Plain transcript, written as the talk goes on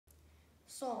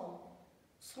Psalm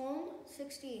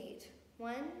 68,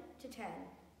 1 to 10,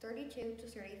 32 to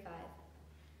 35.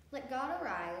 Let God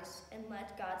arise, and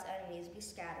let God's enemies be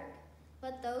scattered.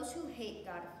 Let those who hate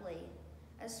God flee.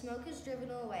 As smoke is driven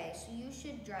away, so you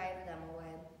should drive them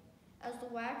away. As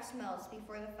the wax melts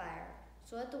before the fire,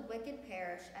 so let the wicked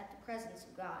perish at the presence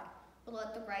of God. But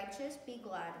let the righteous be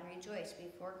glad and rejoice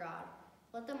before God.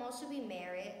 Let them also be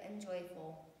merry and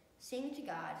joyful. Sing to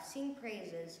God, sing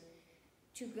praises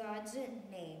to God's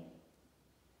name.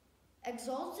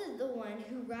 Exalted the one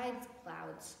who rides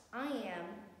clouds. I am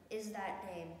is that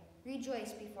name.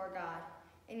 Rejoice before God.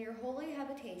 In your holy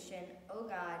habitation, O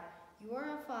God, you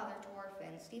are a father to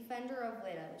orphans, defender of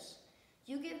widows.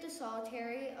 You give the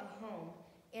solitary a home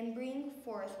and bring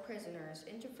forth prisoners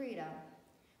into freedom.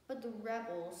 But the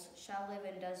rebels shall live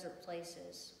in desert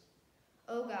places.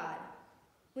 O God,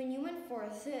 when you went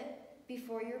forth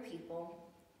before your people,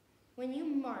 when you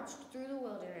marched through the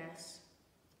wilderness,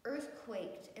 earth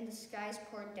quaked and the skies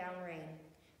poured down rain.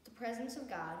 The presence of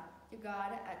God, the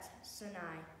God at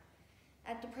Sinai.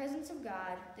 At the presence of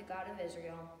God, the God of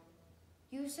Israel.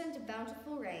 You sent a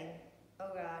bountiful rain, O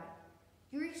God.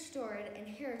 You restored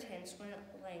inheritance when it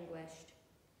languished.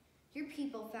 Your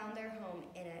people found their home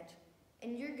in it.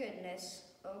 In your goodness,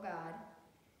 O God,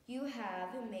 you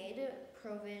have made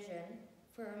provision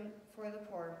for the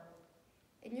poor.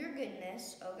 In your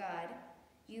goodness, O God,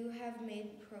 you have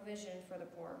made provision for the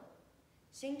poor.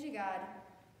 Sing to God,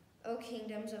 O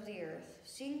kingdoms of the earth.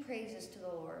 Sing praises to the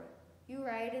Lord. You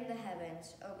ride in the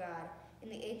heavens, O God, in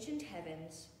the ancient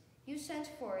heavens. You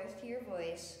sent forth your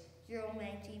voice, your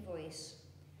almighty voice.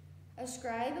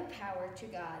 Ascribe a power to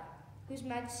God, whose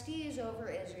majesty is over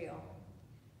Israel,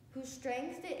 whose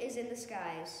strength is in the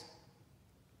skies.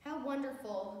 How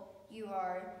wonderful you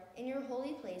are in your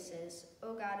holy places,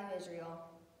 O God of Israel,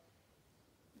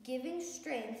 giving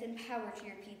strength and power to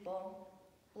your people.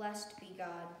 Blessed be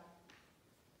God.